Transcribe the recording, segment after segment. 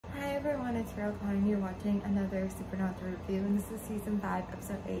everyone, it's Railcon. You're watching another Supernatural review, and this is season 5,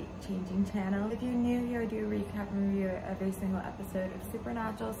 episode 8, Changing Channel. If you're new here, I do a recap and review every single episode of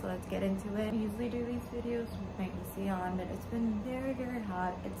Supernatural, so let's get into it. I usually do these videos with my AC on, but it's been very, very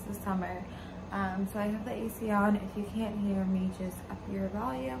hot. It's the summer. So I have the AC on. If you can't hear me, just up your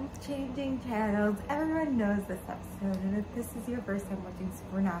volume. Changing channels. Everyone knows this episode, and if this is your first time watching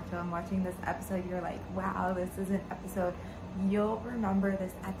Supernatural and watching this episode, you're like, wow, this is an episode. You'll remember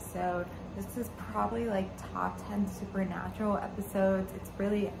this episode. This is probably like top 10 Supernatural episodes. It's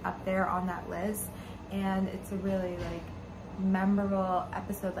really up there on that list, and it's a really like memorable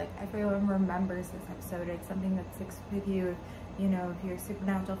episode. Like everyone remembers this episode. It's something that sticks with you. You know, if you're a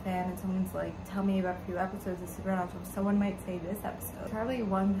Supernatural fan and someone's like, tell me about a few episodes of Supernatural, someone might say this episode. Probably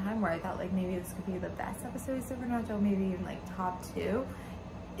one time where I thought like maybe this could be the best episode of Supernatural, maybe even like top 2.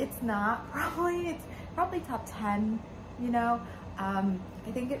 It's not, probably, it's probably top 10, you know.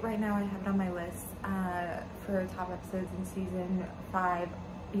 I think right now I have it on my list for top episodes in season 5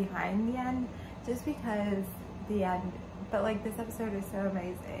 behind the end, just because the end, but like this episode is so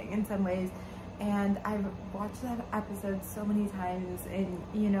amazing in some ways. And I've watched that episode so many times, and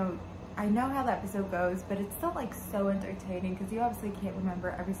you know, I know how the episode goes, but it's still like so entertaining because you obviously can't remember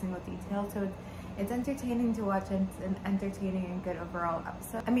every single detail. So it's entertaining to watch, and it's an entertaining and good overall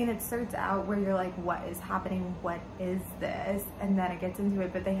episode. I mean, it starts out where you're like, what is happening? What is this? And then it gets into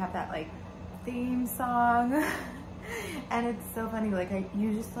it, but they have that like theme song. And it's so funny, like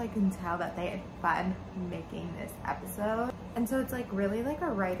you just like can tell that they had fun making this episode. And so it's like really like a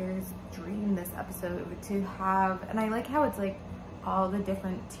writer's dream, this episode, to have, and I like how it's like all the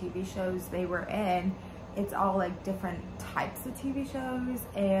different TV shows they were in, it's all like different types of TV shows,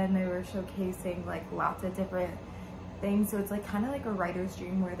 and they were showcasing like lots of different things. So it's like kind of like a writer's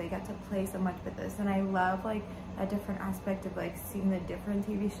dream where they get to play so much with this. And I love like a different aspect of like seeing the different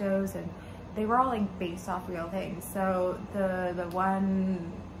TV shows, and they were all like based off real things. So the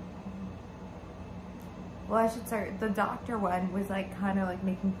one, well, I should start, the doctor one was like kind of like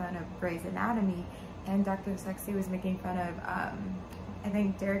making fun of Grey's Anatomy, and Dr. Sexy was making fun of I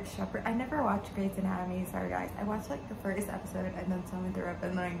think Derek Shepherd. I never watched Grey's Anatomy, sorry guys. I watched like the first episode and then someone threw up,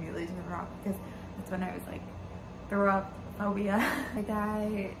 and then I immediately turned it off because that's when I was like, throw up phobia. The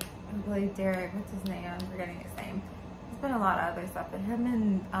guy who played Derek, what's his name? I'm forgetting his name. There's been a lot of other stuff, but him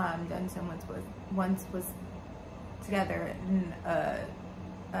and Denison once was together in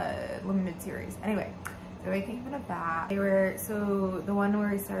a limited series. Anyway, so making fun of that. They were, so the one where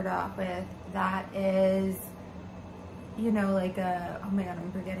we started off with, that is, you know, like a, oh my god,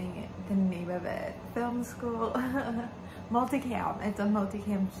 I'm forgetting the name of it. Film school, multicam. It's a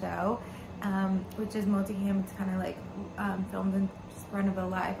multicam show, which is multicam. It's kind of like filmed in front of a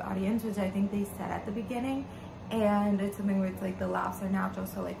live audience, which I think they said at the beginning. And it's something where it's like the laughs are natural.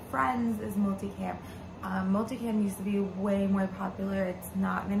 So like Friends is multicam. Multicam used to be way more popular. It's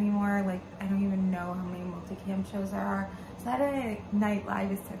not anymore. Like I don't even know how many multicam shows there are. Saturday Night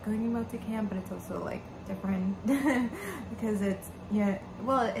Live is technically multicam, but it's also like different because it's, yeah,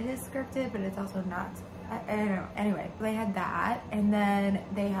 well, it is scripted, but it's also not. I don't know. Anyway, they had that, and then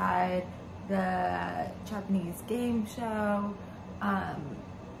they had the Japanese game show,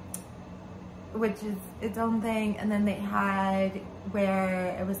 which is its own thing. And then they had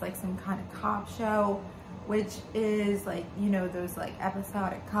where it was like some kind of cop show, which is like, you know, those like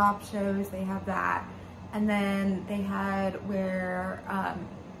episodic cop shows. They have that. And then they had where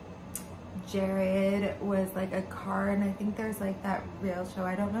Jared was like a car, and I think there's like that real show,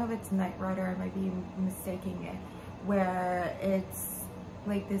 I don't know if it's Knight Rider, I might be mistaking it, where it's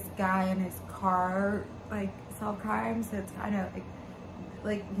like this guy in his car like solve crimes. So it's kind of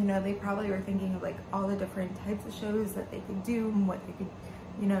like, you know, they probably were thinking of like all the different types of shows that they could do and what they could,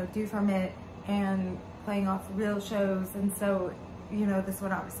 you know, do from it, and playing off real shows. And so, you know, this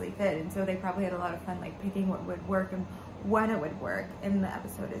one obviously fit, and so they probably had a lot of fun like picking what would work and when it would work in the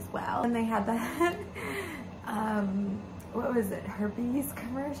episode as well. And they had that what was it, herpes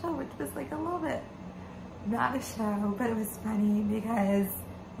commercial, which was like a little bit not a show, but it was funny because,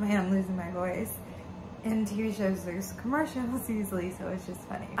 man, I'm losing my voice. In TV shows there's commercials usually, so it's just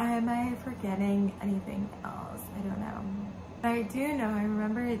funny. Am I forgetting anything else? I don't know. I do know, I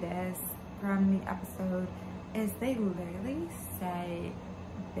remember this from the episode, is they literally say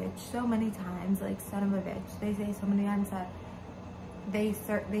bitch so many times, like son of a bitch. They say so many times that they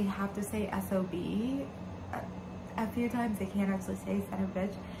have to say SOB a few times. They can't actually say son of a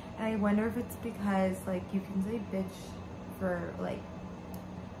bitch. And I wonder if it's because like you can say bitch for like,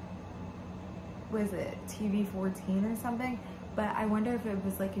 was it TV-14 or something? But I wonder if it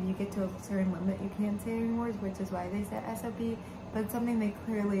was like if you get to a certain limit you can't say anymore, which is why they said SOB. but it's something they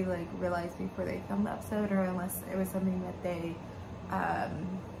clearly like realized before they filmed the episode, or unless it was something that they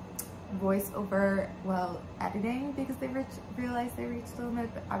voice over while editing because they realized they reached the limit.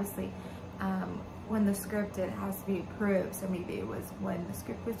 But obviously when the script, it has to be approved, so maybe it was when the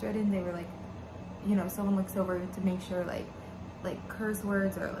script was written, they were like, you know, someone looks over to make sure like curse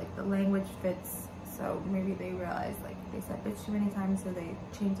words or like the language fits. So maybe they realized like they said bitch too many times, so they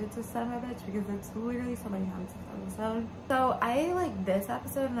changed it to son of a bitch, because it's literally so many times this episode. So I like this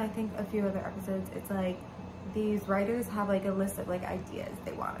episode, and I think a few other episodes, it's like these writers have like a list of like ideas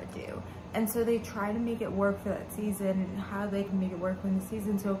they want to do, and so they try to make it work for that season and how they can make it work in the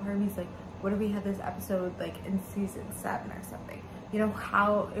season. So part of me is like, what if we had this episode like in season 7 or something? You know,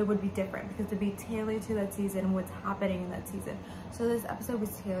 how it would be different, because it'd be tailored to that season, what's happening in that season. So this episode was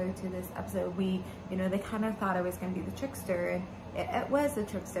tailored to this episode. We, you know, they kind of thought it was going to be the trickster, and it was the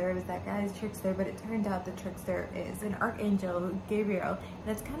trickster. It was that guy's trickster, but it turned out the trickster is an archangel, Gabriel.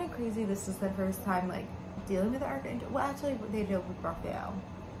 And it's kind of crazy. This is the first time like dealing with the archangel. Well, actually, they did with Raphael.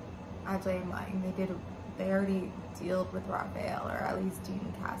 Actually, I'm lying. They already dealt with Raphael, or at least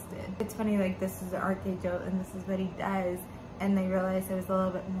Gene cast it. It's funny, like this is an archangel, and this is what he does. And they realized it was a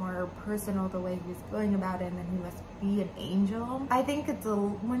little bit more personal the way he was going about it, and then he must be an angel. I think it's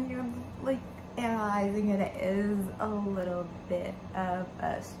when you're like analyzing it, it is a little bit of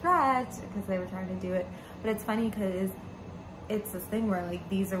a stretch because they were trying to do it. But it's funny because it's this thing where like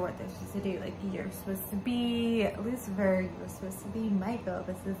these are what they're supposed to do. Like, you're supposed to be Lucifer, you're supposed to be Michael,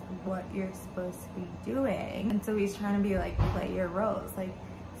 this is what you're supposed to be doing. And so he's trying to be like, play your roles. Like,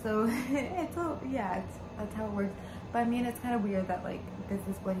 so it's that's how it works. But I mean, it's kind of weird that like this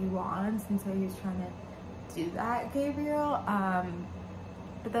is what he wants, and so he's trying to do that, Gabriel.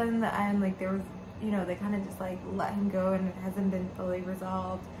 But then in the end, like there was, you know, they kind of just like let him go, and it hasn't been fully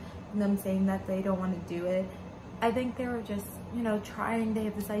resolved. And them saying that they don't want to do it. I think they were just, you know, trying. They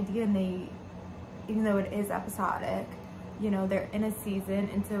have this idea, and they, even though it is episodic, you know, they're in a season,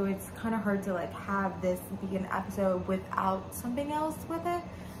 and so it's kind of hard to like have this be an episode without something else with it.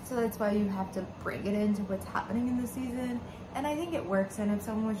 So that's why you have to bring it into what's happening in the season. And I think it works. And if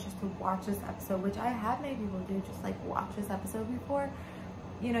someone was just to watch this episode, which I have made people do, just like watch this episode before,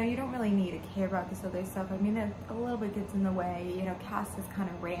 you know, you don't really need to care about this other stuff. I mean, it a little bit gets in the way. You know, cast is kind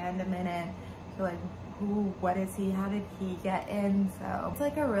of random in it. So like, who, what is he, how did he get in? So it's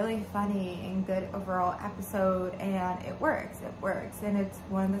like a really funny and good overall episode, and it works, and it's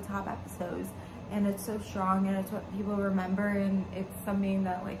one of the top episodes. And it's so strong, and it's what people remember, and it's something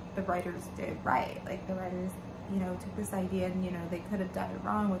that like the writers did right. Like the writers, you know, took this idea, and you know, they could have done it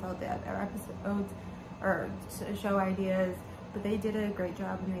wrong with all the other episodes or show ideas, but they did a great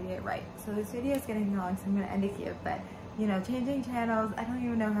job and they did it right. So this video is getting long, so I'm gonna end it here. But you know, changing channels, I don't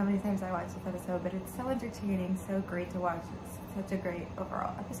even know how many times I watched this episode, but it's so entertaining, so great to watch. It's such a great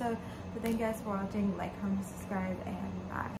overall episode. But thank you guys for watching. Like, comment, subscribe.